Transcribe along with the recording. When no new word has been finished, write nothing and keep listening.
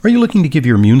Are you looking to give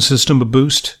your immune system a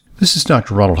boost? This is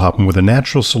Dr. Ronald Hoffman with a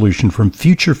natural solution from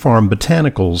Future Farm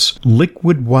Botanicals,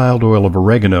 liquid wild oil of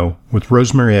oregano with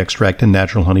rosemary extract and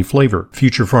natural honey flavor.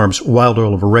 Future Farm's wild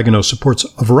oil of oregano supports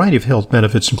a variety of health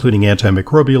benefits, including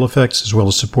antimicrobial effects, as well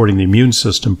as supporting the immune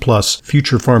system. Plus,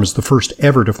 Future Farm is the first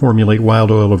ever to formulate wild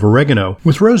oil of oregano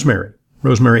with rosemary.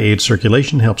 Rosemary aids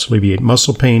circulation, helps alleviate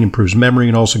muscle pain, improves memory,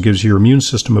 and also gives your immune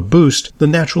system a boost. The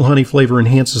natural honey flavor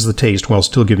enhances the taste while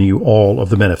still giving you all of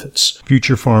the benefits.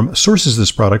 Future Farm sources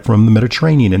this product from the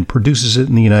Mediterranean and produces it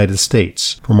in the United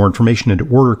States. For more information and to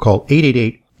order, call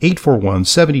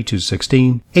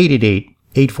 888-841-7216,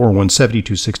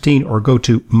 888-841-7216, or go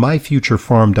to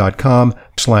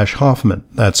myfuturefarm.com/Hoffman.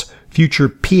 That's future,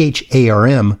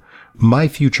 P-H-A-R-M,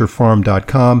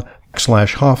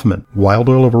 myfuturefarm.com/Hoffman. Wild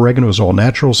oil of oregano is all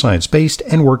natural, science-based,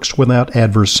 and works without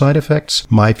adverse side effects.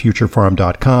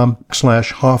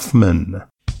 myfuturefarm.com/Hoffman.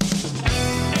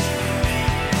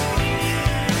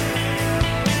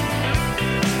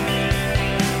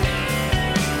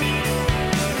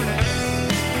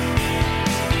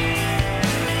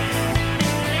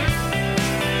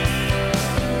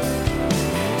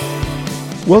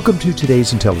 Welcome to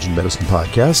today's Intelligent Medicine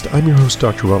Podcast. I'm your host,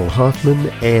 Dr. Ronald Hoffman,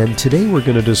 and today we're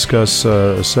going to discuss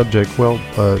a subject,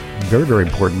 very, very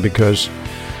important because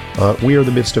we are in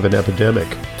the midst of an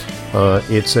epidemic.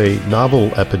 It's a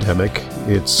novel epidemic.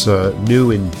 It's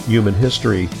new in human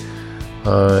history,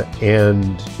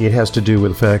 and it has to do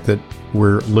with the fact that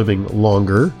we're living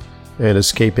longer and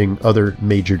escaping other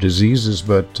major diseases,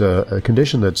 but a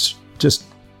condition that's just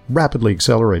rapidly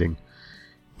accelerating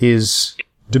is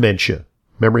dementia.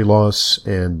 Memory loss,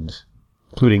 and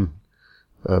including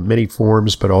many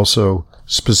forms, but also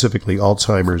specifically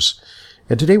Alzheimer's.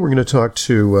 And today we're going to talk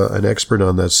to an expert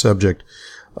on that subject,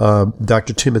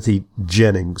 Dr. Timothy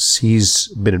Jennings. He's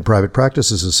been in private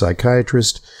practice as a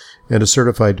psychiatrist and a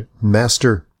certified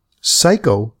master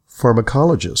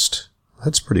psychopharmacologist.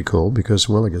 That's pretty cool because,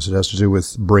 I guess it has to do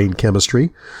with brain chemistry.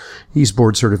 He's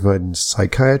board certified in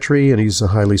psychiatry, and he's a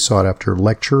highly sought-after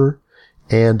lecturer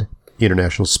and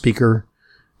international speaker,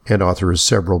 and author of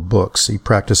several books. He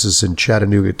practices in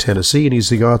Chattanooga, Tennessee, and he's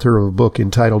the author of a book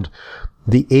entitled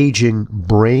The Aging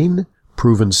Brain,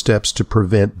 Proven Steps to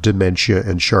Prevent Dementia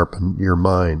and Sharpen Your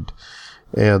Mind.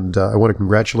 And I want to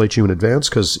congratulate you in advance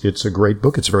because it's a great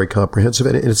book. It's very comprehensive.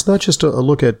 And it's not just a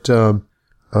look at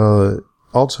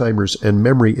Alzheimer's and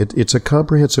memory. It's a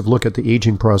comprehensive look at the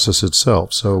aging process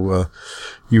itself. So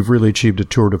you've really achieved a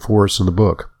tour de force in the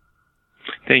book.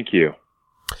 Thank you.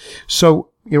 So,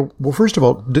 first of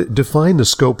all, define the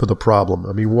scope of the problem.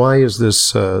 I mean, why is this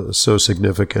so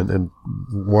significant, and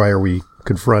why are we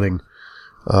confronting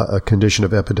a condition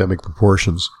of epidemic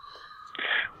proportions?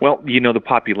 Well, the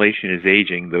population is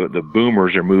aging. The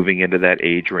boomers are moving into that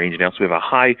age range now, so we have a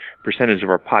high percentage of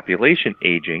our population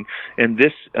aging, and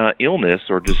this illness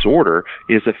or disorder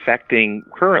is affecting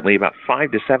currently about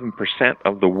 5 to 7%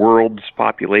 of the world's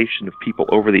population of people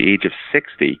over the age of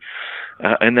 60.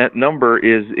 And that number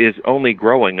is only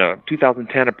growing.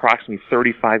 2010, approximately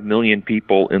 35 million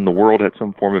people in the world had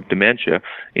some form of dementia,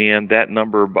 and that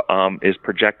number is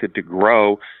projected to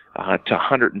grow to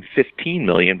 115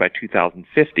 million by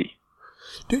 2050.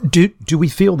 Do we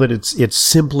feel that it's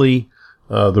simply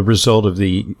the result of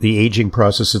the aging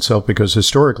process itself? Because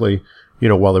historically,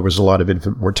 while there was a lot of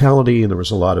infant mortality and there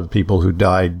was a lot of people who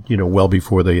died, well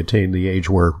before they attained the age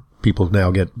where people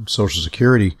now get Social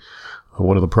Security.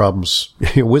 One of the problems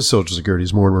with Social Security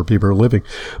is more and more people are living.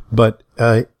 But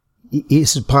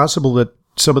is it possible that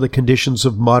some of the conditions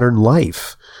of modern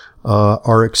life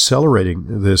are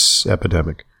accelerating this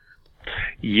epidemic?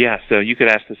 Yes. So you could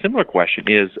ask a similar question.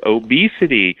 Is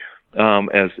obesity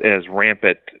as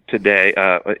rampant today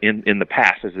in the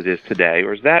past as it is today,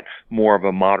 or is that more of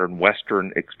a modern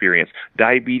Western experience?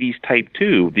 Diabetes type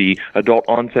 2, the adult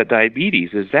onset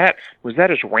diabetes, was that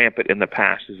as rampant in the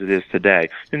past as it is today?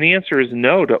 And the answer is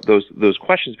no to those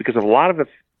questions, because of a lot of the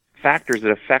factors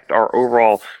that affect our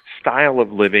overall style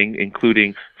of living,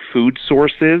 including food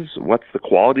sources, what's the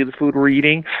quality of the food we're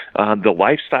eating, the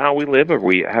lifestyle we live, are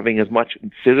we having as much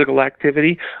physical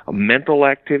activity, mental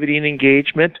activity and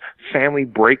engagement, family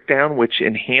breakdown, which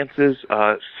enhances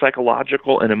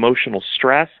psychological and emotional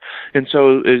stress. And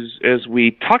so as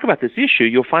we talk about this issue,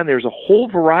 you'll find there's a whole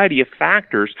variety of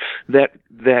factors that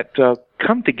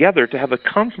come together to have a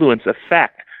confluence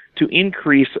effect to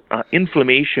increase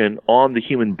inflammation on the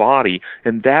human body,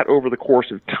 and that over the course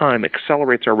of time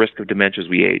accelerates our risk of dementia as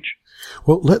we age.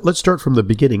 Well, let's start from the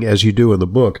beginning, as you do in the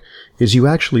book, is you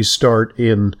actually start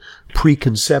in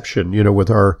preconception,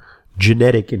 with our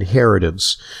genetic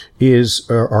inheritance.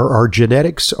 Are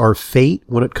genetics our fate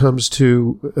when it comes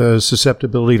to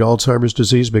susceptibility to Alzheimer's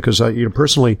disease? Because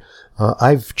personally,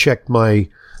 I've checked my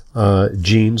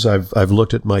genes. I've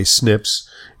looked at my SNPs,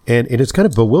 and it's kind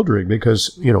of bewildering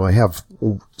because I have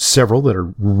several that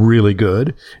are really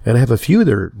good, and I have a few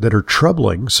that are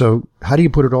troubling. So how do you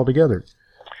put it all together?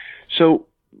 So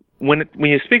when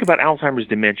you speak about Alzheimer's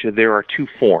dementia, there are two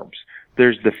forms.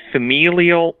 There's the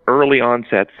familial early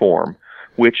onset form,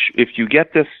 which if you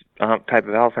get this type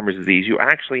of Alzheimer's disease, you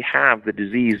actually have the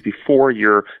disease before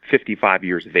you're 55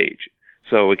 years of age.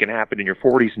 So it can happen in your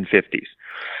 40s and 50s.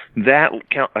 That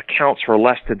accounts for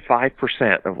less than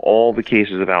 5% of all the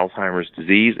cases of Alzheimer's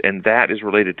disease, and that is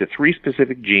related to three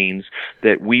specific genes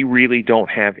that we really don't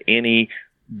have any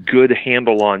good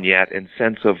handle on yet and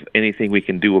sense of anything we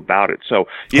can do about it. So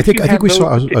I think we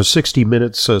saw a 60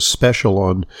 Minutes special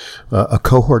on a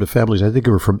cohort of families. I think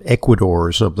they were from Ecuador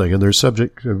or something, and they're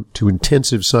subject to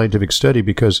intensive scientific study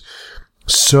because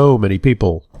so many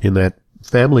people in that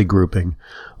family grouping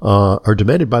are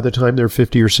demented by the time they're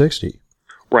 50 or 60.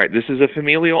 Right. This is a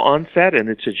familial onset, and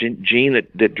it's a gene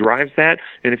that drives that.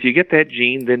 And if you get that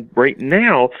gene, then right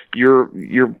now you're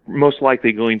most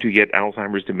likely going to get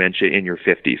Alzheimer's dementia in your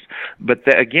 50s. But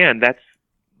again, that's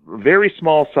a very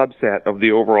small subset of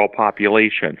the overall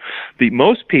population.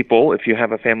 Most people, if you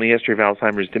have a family history of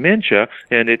Alzheimer's dementia,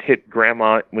 and it hit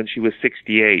grandma when she was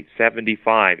 68,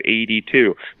 75,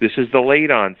 82, this is the late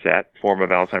onset form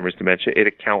of Alzheimer's dementia. It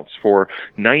accounts for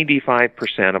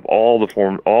 95% of all the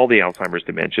Alzheimer's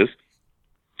dementias.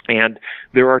 And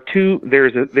there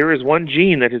is one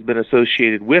gene that has been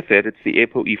associated with it. It's the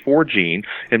ApoE4 gene.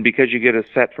 And because you get a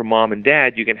set from mom and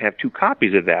dad, you can have two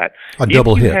copies of that. A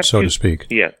double hit, so to speak.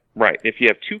 Yeah, right. If you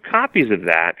have two copies of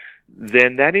that,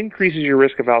 then that increases your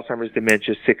risk of Alzheimer's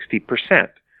dementia 60%.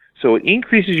 So it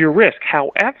increases your risk.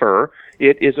 However,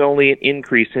 it is only an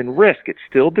increase in risk. It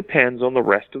still depends on the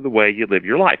rest of the way you live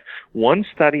your life. One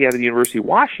study out of the University of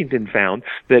Washington found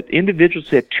that individuals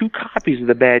who had two copies of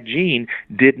the bad gene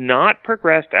did not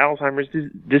progress to Alzheimer's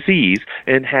disease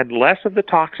and had less of the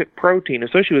toxic protein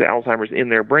associated with Alzheimer's in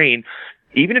their brain,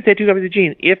 even if they had two copies of the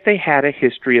gene, if they had a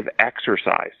history of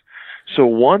exercise. So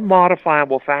one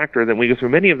modifiable factor, that we go through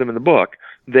many of them in the book,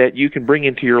 that you can bring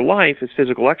into your life is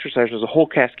physical exercise. There's a whole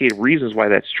cascade of reasons why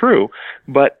that's true.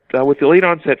 But with the late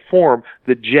onset form,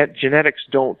 the genetics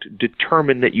don't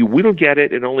determine that you will get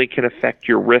it. It only can affect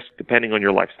your risk depending on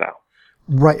your lifestyle.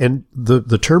 Right. And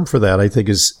the term for that, I think,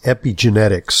 is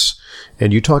epigenetics.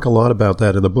 And you talk a lot about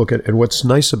that in the book. And what's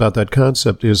nice about that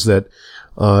concept is that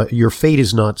your fate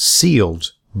is not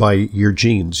sealed by your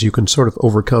genes. You can sort of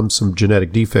overcome some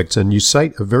genetic defects. And you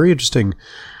cite a very interesting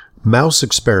mouse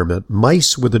experiment,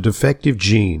 mice with a defective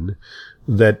gene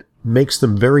that makes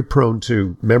them very prone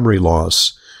to memory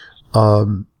loss,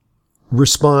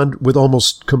 respond with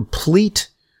almost complete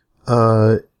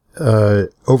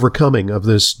overcoming of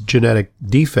this genetic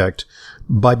defect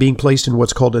by being placed in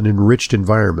what's called an enriched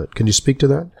environment. Can you speak to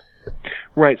that?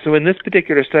 Right. So in this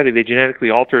particular study, they genetically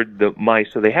altered the mice,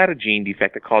 so they had a gene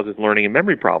defect that causes learning and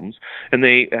memory problems. And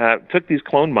they took these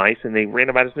cloned mice and they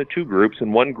randomized into two groups.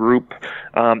 And one group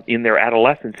in their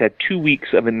adolescence had 2 weeks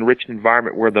of an enriched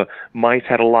environment where the mice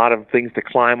had a lot of things to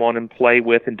climb on and play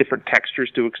with and different textures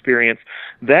to experience.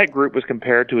 That group was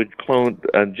compared to a cloned,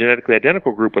 genetically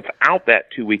identical group without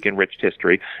that 2-week enriched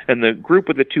history. And the group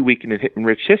with the 2-week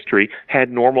enriched history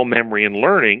had normal memory and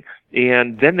learning.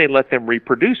 And then they let them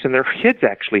reproduce, and their kids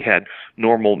actually had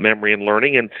normal memory and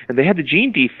learning, and they had the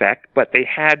gene defect, but they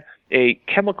had a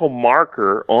chemical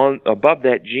marker above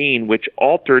that gene which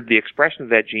altered the expression of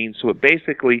that gene, so it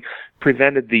basically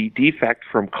prevented the defect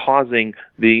from causing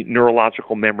the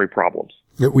neurological memory problems.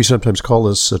 We sometimes call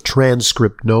this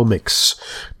transcriptomics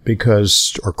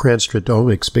or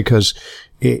transcriptomics because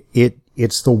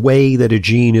it's the way that a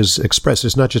gene is expressed.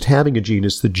 It's not just having a gene;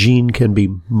 it's the gene can be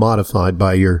modified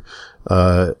by your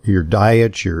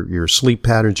diet, your sleep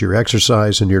patterns, your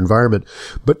exercise, and your environment.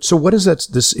 But so, what does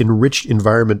this enriched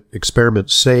environment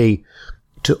experiment say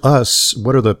to us?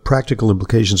 What are the practical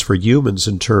implications for humans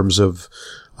in terms of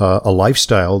a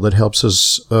lifestyle that helps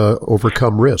us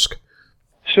overcome risk?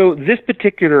 So this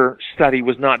particular study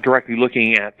was not directly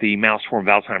looking at the mouse form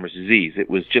of Alzheimer's disease. It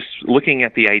was just looking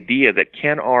at the idea that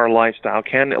can our lifestyle,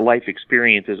 can life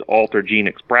experiences alter gene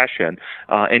expression,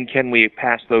 and can we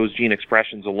pass those gene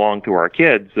expressions along to our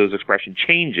kids, those expression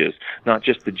changes, not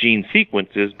just the gene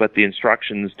sequences, but the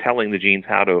instructions telling the genes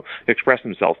how to express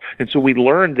themselves. And so we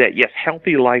learned that, yes,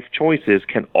 healthy life choices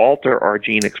can alter our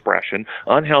gene expression.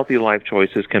 Unhealthy life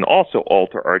choices can also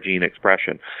alter our gene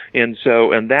expression. And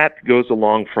that goes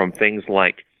along from things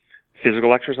like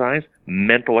physical exercise,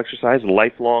 mental exercise,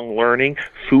 lifelong learning,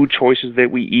 food choices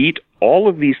that we eat. All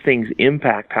of these things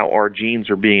impact how our genes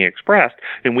are being expressed,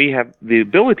 and we have the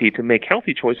ability to make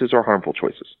healthy choices or harmful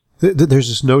choices. There's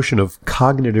this notion of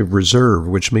cognitive reserve,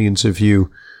 which means if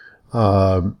you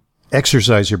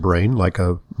exercise your brain like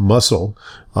a muscle,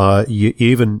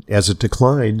 even as it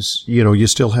declines, you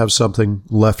still have something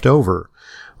left over.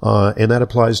 And that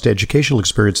applies to educational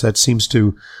experience. That seems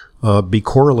to be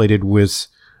correlated with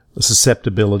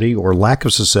susceptibility or lack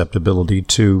of susceptibility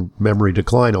to memory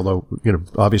decline. Although,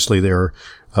 obviously there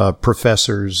are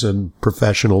professors and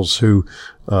professionals who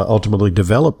ultimately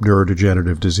develop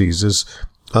neurodegenerative diseases.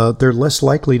 They're less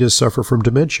likely to suffer from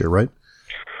dementia, right?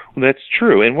 Well, that's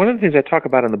true. And one of the things I talk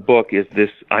about in the book is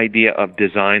this idea of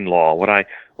design law,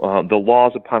 the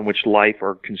laws upon which life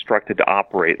are constructed to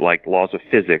operate, like laws of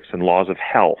physics and laws of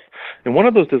health. And one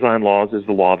of those design laws is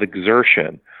the law of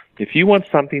exertion. If you want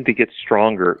something to get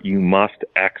stronger, you must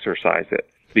exercise it.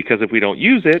 Because if we don't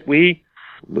use it, we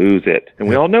lose it. And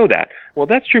we all know that. Well,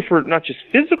 that's true for not just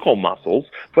physical muscles,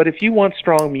 but if you want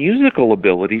strong musical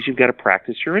abilities, you've got to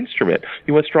practice your instrument.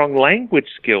 You want strong language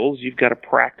skills, you've got to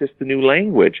practice the new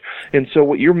language. And so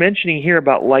what you're mentioning here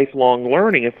about lifelong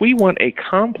learning, if we want a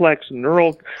complex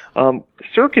neural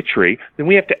circuitry, then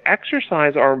we have to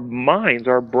exercise our minds,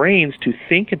 our brains, to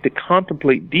think and to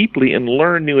contemplate deeply and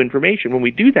learn new information. When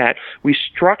we do that, we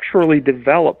structurally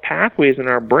develop pathways in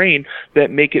our brain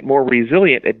that make it more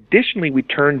resilient. Additionally, we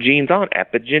turn genes on,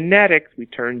 epigenetics. We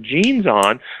turn genes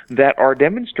on that are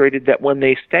demonstrated that when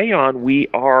they stay on, we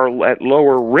are at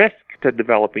lower risk to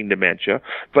developing dementia.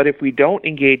 But if we don't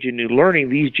engage in new learning,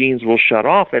 these genes will shut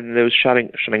off, and those shutting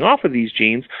off of these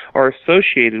genes are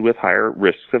associated with higher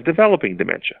risks of developing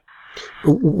dementia.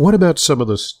 What about some of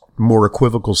the more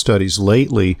equivocal studies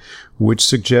lately which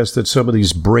suggest that some of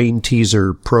these brain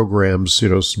teaser programs,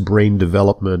 brain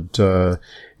development,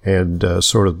 and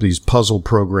sort of these puzzle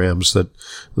programs that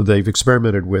they've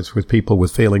experimented with people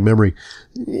with failing memory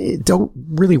don't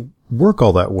really work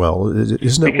all that well?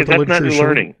 Isn't that because what the that's not new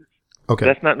learning. Okay.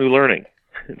 That's not new learning.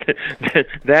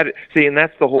 And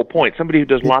that's the whole point. Somebody who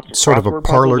does lots of sort of a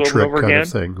parlor trick over kind again, of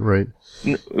thing, right?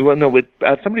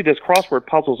 Somebody does crossword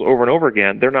puzzles over and over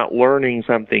again. They're not learning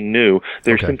something new.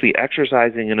 They're simply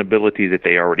exercising an ability that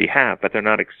they already have, but they're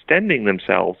not extending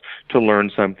themselves to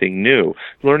learn something new.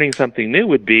 Learning something new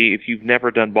would be if you've never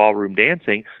done ballroom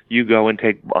dancing, you go and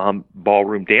take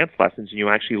ballroom dance lessons and you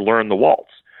actually learn the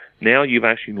waltz. Now you've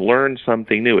actually learned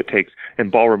something new.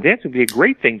 And ballroom dance would be a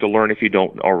great thing to learn if you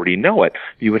don't already know it.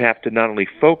 You would have to not only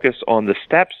focus on the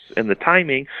steps and the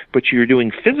timing, but you're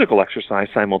doing physical exercise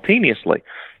simultaneously.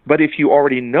 But if you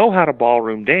already know how to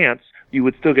ballroom dance, you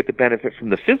would still get the benefit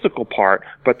from the physical part,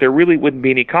 but there really wouldn't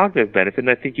be any cognitive benefit. And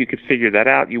I think you could figure that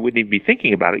out. You wouldn't even be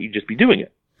thinking about it. You'd just be doing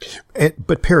it.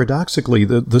 But paradoxically,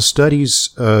 the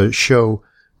studies show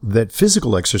that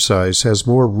physical exercise has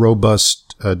more robust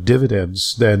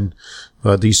dividends than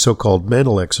these so-called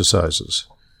mental exercises.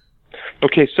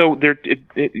 Okay, so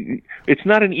it's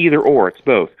not an either or, it's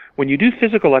both. When you do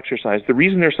physical exercise, the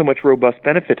reason there's so much robust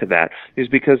benefit to that is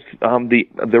because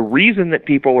the reason that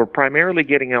people are primarily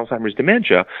getting Alzheimer's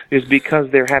dementia is because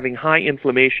they're having high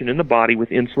inflammation in the body with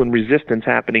insulin resistance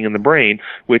happening in the brain,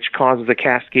 which causes a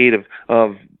cascade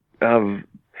of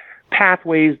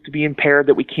pathways to be impaired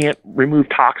that we can't remove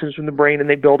toxins from the brain, and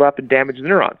they build up and damage the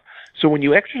neurons. So when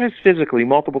you exercise physically,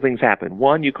 multiple things happen.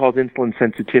 One, you cause insulin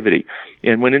sensitivity.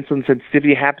 And when insulin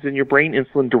sensitivity happens in your brain,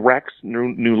 insulin directs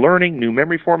new learning, new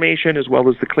memory formation, as well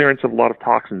as the clearance of a lot of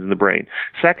toxins in the brain.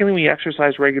 Secondly, when you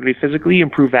exercise regularly physically, you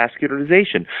improve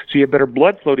vascularization. So you have better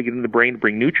blood flow to get in the brain to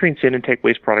bring nutrients in and take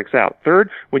waste products out. Third,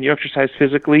 when you exercise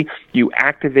physically, you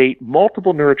activate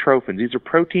multiple neurotrophins. These are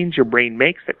proteins your brain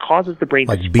makes that causes the brain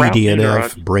to sprout new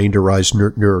neurons. BDNF, brain-derived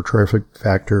neurotrophic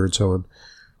factor, and so on.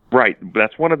 Right.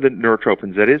 That's one of the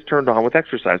neurotrophins that is turned on with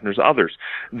exercise, and there's others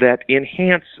that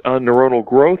enhance neuronal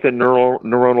growth and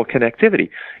neuronal connectivity.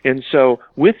 And so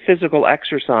with physical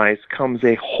exercise comes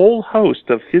a whole host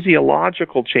of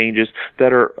physiological changes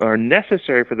that are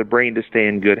necessary for the brain to stay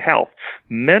in good health.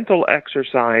 Mental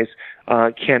exercise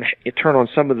can turn on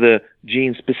some of the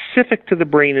genes specific to the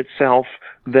brain itself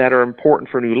that are important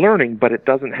for new learning, but it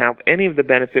doesn't have any of the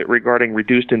benefit regarding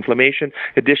reduced inflammation.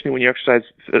 Additionally, when you exercise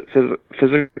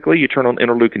physically, you turn on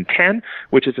interleukin-10,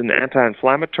 which is an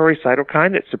anti-inflammatory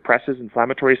cytokine that suppresses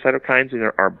inflammatory cytokines in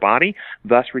our body,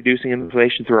 thus reducing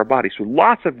inflammation through our body. So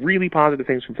lots of really positive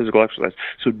things from physical exercise.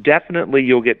 So definitely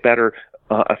you'll get better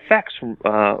effects from,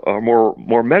 or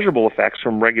more measurable effects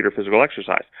from regular physical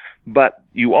exercise. but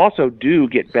you also do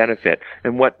get benefit.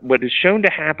 And what is shown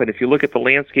to happen, if you look at the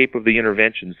landscape of the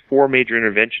interventions, 4 major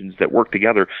interventions that work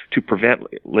together to prevent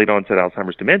late onset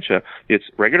Alzheimer's dementia, it's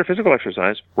regular physical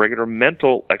exercise, regular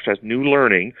mental exercise, new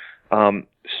learning,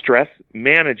 stress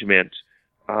management,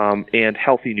 and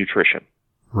healthy nutrition.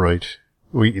 Right.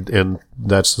 And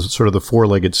that's sort of the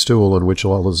 4-legged stool on which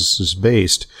all of this is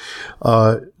based.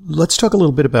 Let's talk a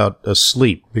little bit about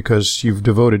sleep, because you've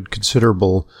devoted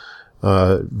considerable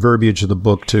verbiage in the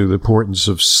book to the importance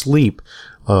of sleep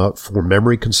for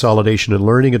memory consolidation and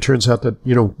learning. It turns out that,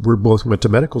 we both went to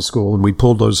medical school and we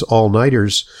pulled those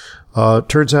all-nighters.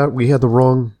 Turns out we had the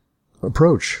wrong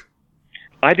approach.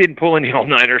 I didn't pull any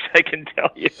all-nighters, I can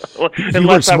tell you.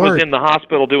 Unless I was in the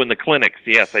hospital doing the clinics.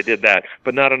 Yes, I did that.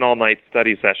 But not an all-night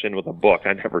study session with a book.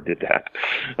 I never did that.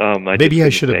 Maybe I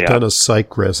should have done a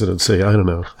psych residency. I don't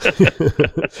know.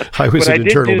 I was in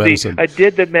internal medicine. I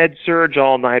did the med-surg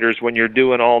all-nighters when you're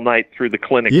doing all-night through the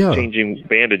clinic, changing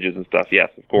bandages and stuff.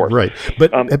 Yes, of course. Right.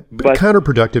 But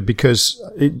counterproductive, because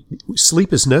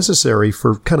sleep is necessary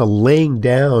for kind of laying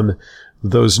down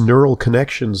those neural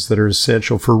connections that are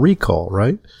essential for recall,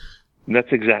 right?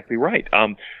 That's exactly right.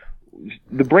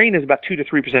 The brain is about 2 to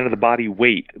 3% of the body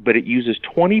weight, but it uses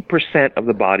 20% of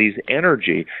the body's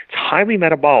energy. It's highly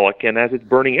metabolic, and as it's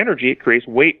burning energy, it creates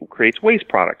waste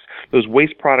products. Those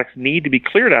waste products need to be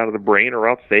cleared out of the brain, or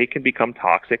else they can become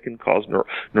toxic and cause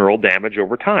neural damage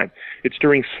over time. It's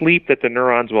during sleep that the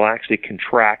neurons will actually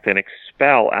contract and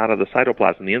expel out of the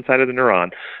cytoplasm, the inside of the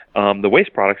neuron, the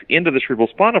waste products into the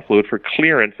cerebrospinal fluid for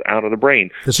clearance out of the brain.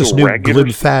 This is new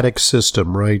lymphatic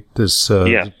system, right? This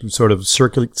sort of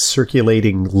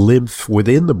circulating lymph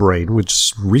within the brain, which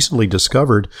is recently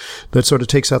discovered, that sort of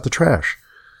takes out the trash.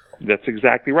 That's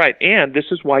exactly right. And this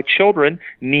is why children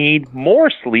need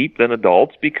more sleep than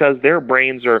adults, because their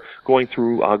brains are going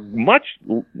through a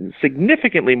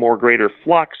significantly more greater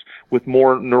flux with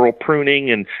more neural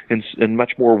pruning and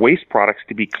much more waste products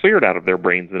to be cleared out of their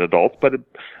brains than adults. But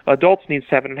adults need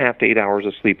 7.5 to 8 hours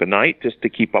of sleep a night just to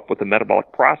keep up with the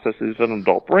metabolic processes of an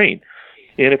adult brain.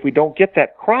 And if we don't get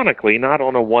that chronically, not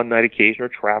on a one-night occasion or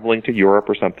traveling to Europe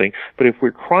or something, but if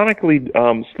we're chronically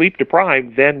sleep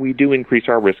deprived, then we do increase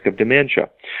our risk of dementia.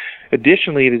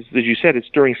 Additionally, it is, as you said, it's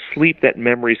during sleep that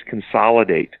memories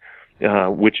consolidate,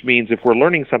 which means if we're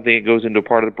learning something, it goes into a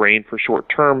part of the brain for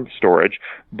short-term storage.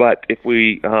 But if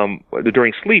we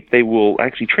during sleep, they will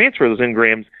actually transfer those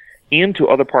engrams into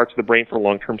other parts of the brain for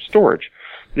long-term storage.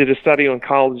 They did a study on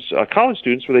college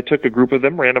students where they took a group of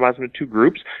them, randomized them into 2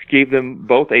 groups, gave them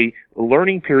both a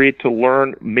learning period to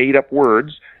learn made-up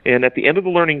words, and at the end of the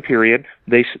learning period,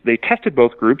 they tested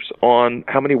both groups on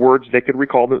how many words they could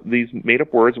recall these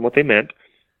made-up words and what they meant,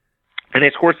 and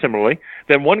they scored similarly.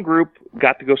 Then one group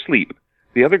got to go sleep.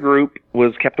 The other group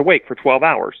was kept awake for 12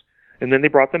 hours. And then they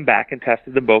brought them back and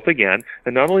tested them both again.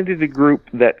 And not only did the group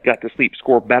that got to sleep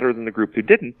score better than the group who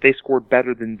didn't, they scored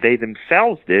better than they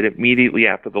themselves did immediately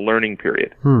after the learning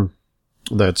period.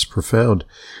 That's profound.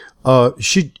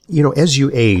 As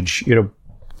you age,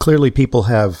 clearly people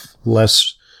have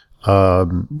less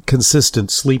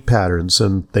consistent sleep patterns,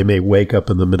 and they may wake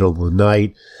up in the middle of the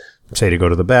night, say to go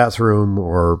to the bathroom,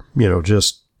 or,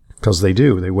 just because they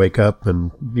wake up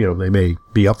and, they may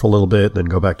be up for a little bit and then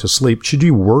go back to sleep. Should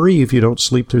you worry if you don't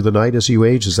sleep through the night as you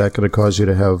age? Is that going to cause you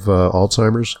to have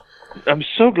Alzheimer's? I'm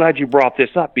so glad you brought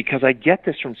this up, because I get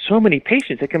this from so many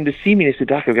patients. They come to see me and they say,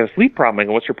 "Doc, I've got a sleep problem." I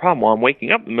go, "What's your problem?" "Well, I'm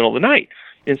waking up in the middle of the night."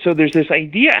 And so there's this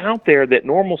idea out there that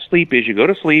normal sleep is you go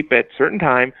to sleep at a certain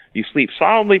time, you sleep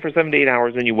solidly for 7 to 8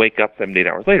 hours, and you wake up 7 to 8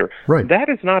 hours later. Right. That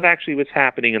is not actually what's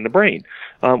happening in the brain.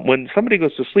 When somebody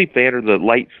goes to sleep, they enter the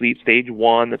light sleep, stage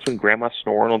 1. That's when Grandma's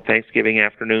snoring on Thanksgiving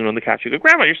afternoon on the couch. You go,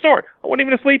 "Grandma, you're snoring. I wasn't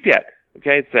even asleep yet."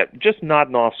 Okay, it's that just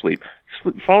nodding off sleep.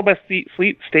 Followed by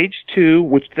sleep stage 2,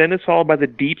 which then is followed by the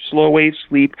deep, slow wave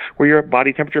sleep, where your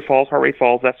body temperature falls, heart rate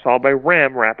falls. That's followed by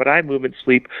REM, rapid eye movement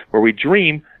sleep, where we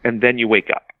dream, and then you wake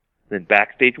up. Then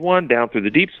back stage 1, down through the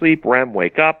deep sleep, REM,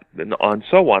 wake up, and on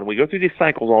so on. We go through these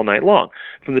cycles all night long.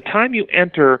 From the time you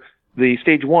enter the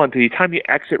stage 1 to the time you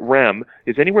exit REM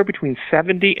is anywhere between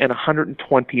 70 and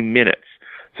 120 minutes.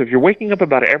 So if you're waking up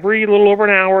about every little over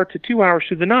an hour to 2 hours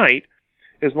through the night,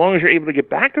 as long as you're able to get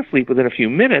back to sleep within a few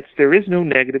minutes, there is no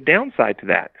negative downside to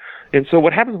that. And so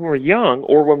what happens when we're young,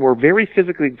 or when we're very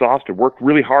physically exhausted, worked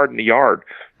really hard in the yard,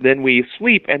 then we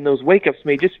sleep, and those wake-ups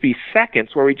may just be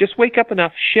seconds, where we just wake up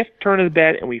enough, shift, turn to the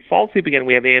bed, and we fall asleep again.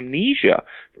 We have amnesia.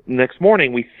 The next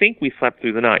morning, we think we slept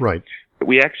through the night. Right.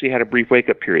 we actually had a brief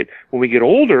wake-up period. When we get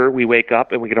older, we wake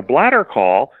up and we get a bladder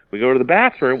call. We go to the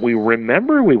bathroom. We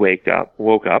remember we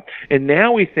woke up, and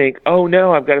now we think, oh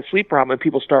no, I've got a sleep problem. And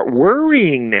people start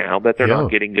worrying now that they're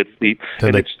not getting good sleep.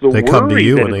 And it's the they come to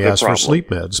you and they ask problem. for sleep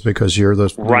meds because you're the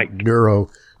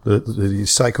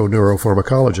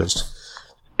psychoneuropharmacologist.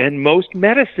 And most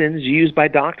medicines used by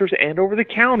doctors and over the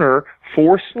counter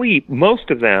for sleep,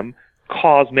 most of them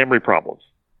cause memory problems.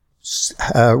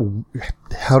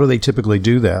 How do they typically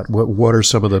do that? What are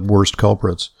some of the worst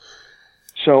culprits?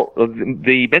 So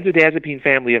the benzodiazepine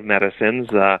family of medicines,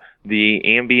 the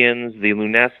Ambiens, the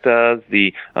Lunestas,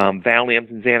 the Valiums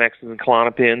and Xanaxes and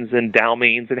Klonopins and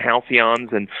Dalmanes and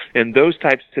Halcyons and those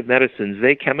types of medicines,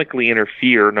 they chemically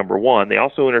interfere, number one. They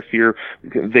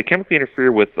chemically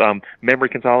interfere with memory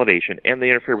consolidation, and they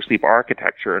interfere with sleep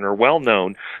architecture and are well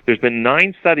known. There's been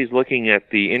 9 studies looking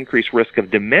at the increased risk of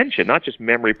dementia, not just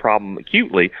memory problem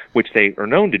acutely, which they are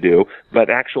known to do, but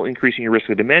actual increasing your risk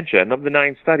of dementia. And of the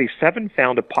 9 studies, 7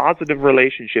 found a positive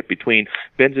relationship between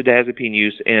benzodiazepine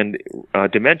use and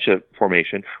dementia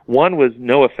formation. 1 was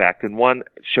no effect, and 1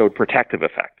 showed protective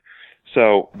effect.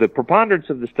 So the preponderance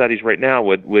of the studies right now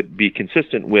would be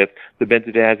consistent with the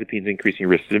benzodiazepines increasing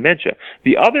risk of dementia.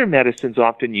 The other medicines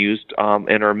often used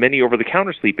and are many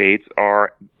over-the-counter sleep aids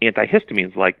are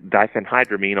antihistamines like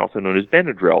diphenhydramine, also known as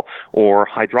Benadryl, or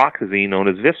hydroxyzine, known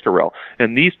as Vistaril.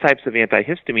 And these types of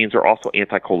antihistamines are also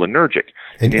anticholinergic.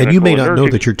 And you may not know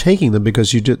that you're taking them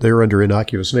because they're under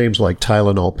innocuous names like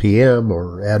Tylenol PM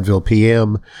or Advil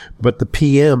PM, but the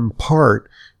PM part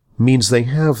means they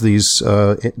have these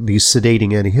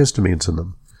sedating antihistamines in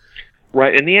them.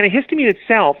 Right, and the antihistamine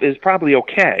itself is probably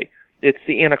okay. It's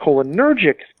the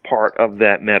anticholinergic part of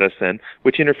that medicine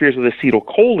which interferes with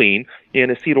acetylcholine, and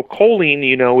acetylcholine,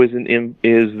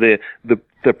 is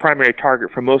the primary target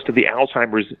for most of the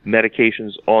Alzheimer's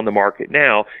medications on the market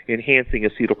now, enhancing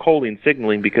acetylcholine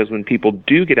signaling, because when people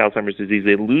do get Alzheimer's disease,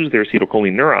 they lose their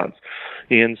acetylcholine neurons.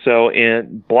 And so,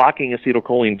 blocking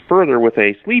acetylcholine further with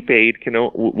a sleep aid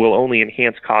will only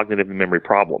enhance cognitive and memory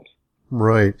problems.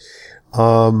 Right.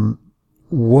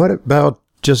 What about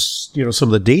just, some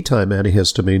of the daytime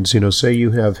antihistamines? Say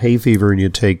you have hay fever and you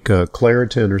take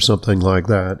Claritin or something like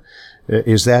that.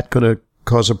 Is that going to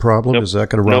cause a problem? Nope. Is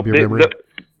that going to rob your memory?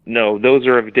 No, those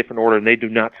are of a different order, and they do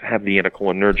not have the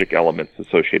anticholinergic elements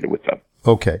associated with them.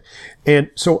 Okay. And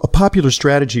so a popular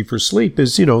strategy for sleep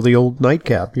is, the old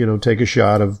nightcap, take a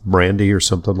shot of brandy or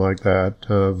something like that,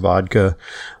 vodka,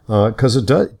 because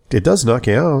it does knock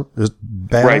you out. Is it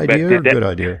bad idea or good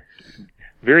idea?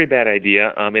 Very bad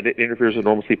idea. It interferes with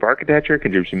normal sleep architecture,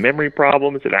 contributes to memory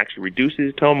problems. It actually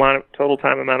reduces total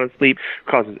time amount of sleep,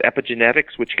 causes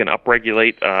epigenetics, which can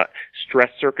upregulate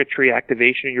stress circuitry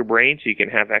activation in your brain, so you can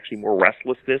have actually more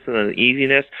restlessness and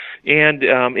uneasiness. And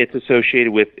it's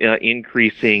associated with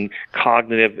increasing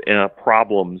cognitive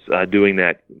problems doing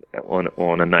that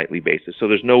on a nightly basis. So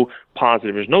there's no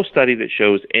study that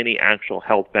shows any actual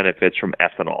health benefits from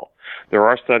ethanol. There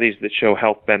are studies that show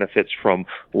health benefits from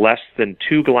less than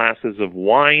 2 glasses of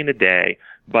wine a day,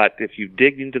 but if you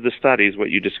dig into the studies, what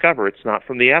you discover, it's not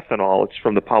from the ethanol, it's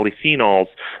from the polyphenols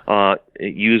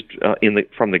used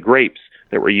from the grapes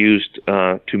that were used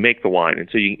to make the wine. And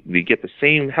so you get the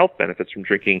same health benefits from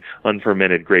drinking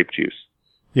unfermented grape juice.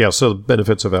 Yeah, so the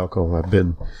benefits of alcohol have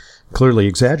been clearly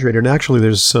exaggerated. And actually,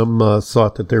 there's some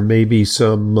thought that there may be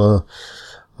some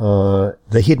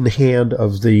the hidden hand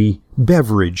of the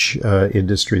beverage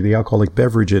industry, the alcoholic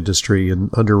beverage industry, in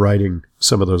underwriting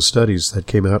some of those studies that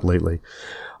came out lately.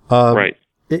 Right.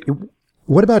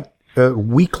 What about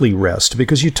weekly rest?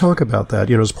 Because you talk about that,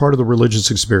 as part of the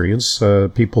religious experience.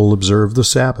 People observe the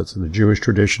Sabbath in the Jewish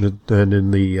tradition, and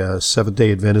in the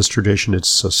Seventh-day Adventist tradition,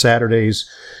 it's Saturdays.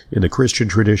 In the Christian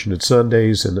tradition, it's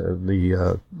Sundays. In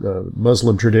the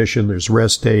Muslim tradition, there's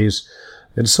rest days,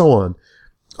 and so on.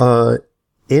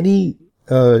 Any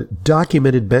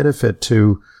documented benefit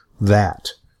to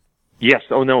that? Yes.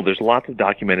 Oh, no, there's lots of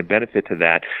documented benefit to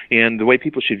that. And the way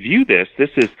people should view this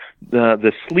is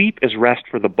the sleep is rest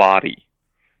for the body.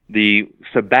 The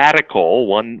sabbatical,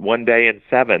 one day in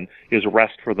 7, is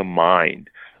rest for the mind.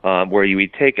 Where you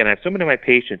would take, and I have so many of my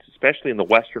patients, especially in the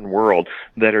Western world,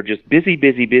 that are just busy.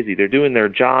 They're doing their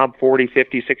job 40,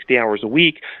 50, 60 hours a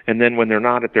week, and then when they're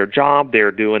not at their job,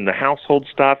 they're doing the household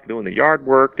stuff, doing the yard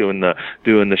work, doing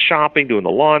the shopping, doing the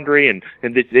laundry, and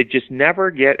they just never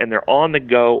get, and they're on the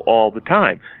go all the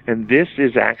time. And this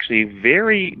is actually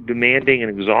very demanding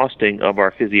and exhausting of our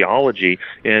physiology,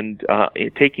 and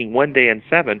taking 1 day in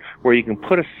 7, where you can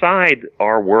put aside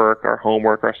our work, our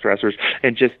homework, our stressors,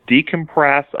 and just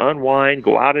decompress, unwind,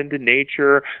 go out into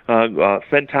nature,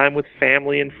 spend time with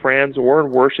family and friends, or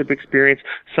in worship experience,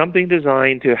 something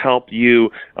designed to help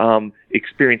you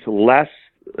experience less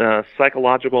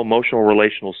psychological, emotional,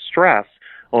 relational stress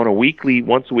on a weekly,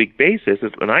 once-a-week basis,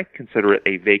 and I consider it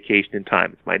a vacation in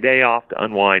time. It's my day off to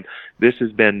unwind. This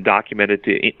has been documented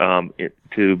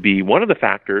to be one of the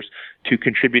factors to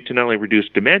contribute to not only reduce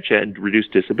dementia and reduce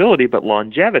disability, but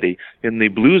longevity. In the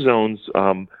Blue Zones,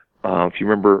 if you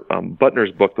remember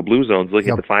Butner's book, The Blue Zones,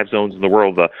 looking at the 5 zones in the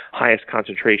world, the highest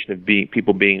concentration of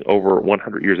people being over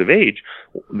 100 years of age,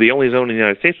 the only zone in the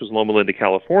United States was Loma Linda,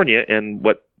 California, and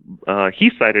what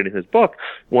he cited in his book,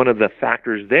 one of the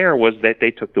factors there was that they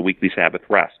took the weekly Sabbath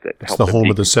rest. It's the home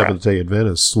of the Seventh-day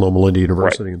Adventists, Loma Linda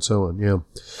University, and so on. Yeah,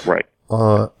 right.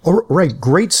 Right,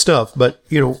 great stuff. But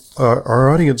our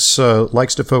audience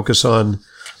likes to focus on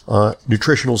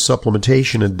nutritional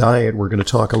supplementation and diet. We're going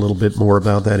to talk a little bit more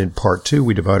about that in part 2.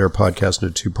 We divide our podcast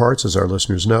into 2 parts, as our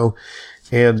listeners know,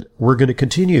 and we're going to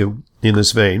continue in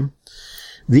this vein.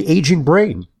 The Aging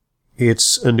Brain.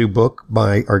 It's a new book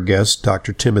by our guest,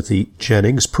 Dr. Timothy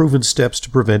Jennings, Proven Steps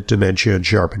to Prevent Dementia and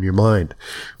Sharpen Your Mind.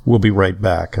 We'll be right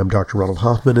back. I'm Dr. Ronald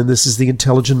Hoffman, and this is the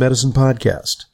Intelligent Medicine Podcast.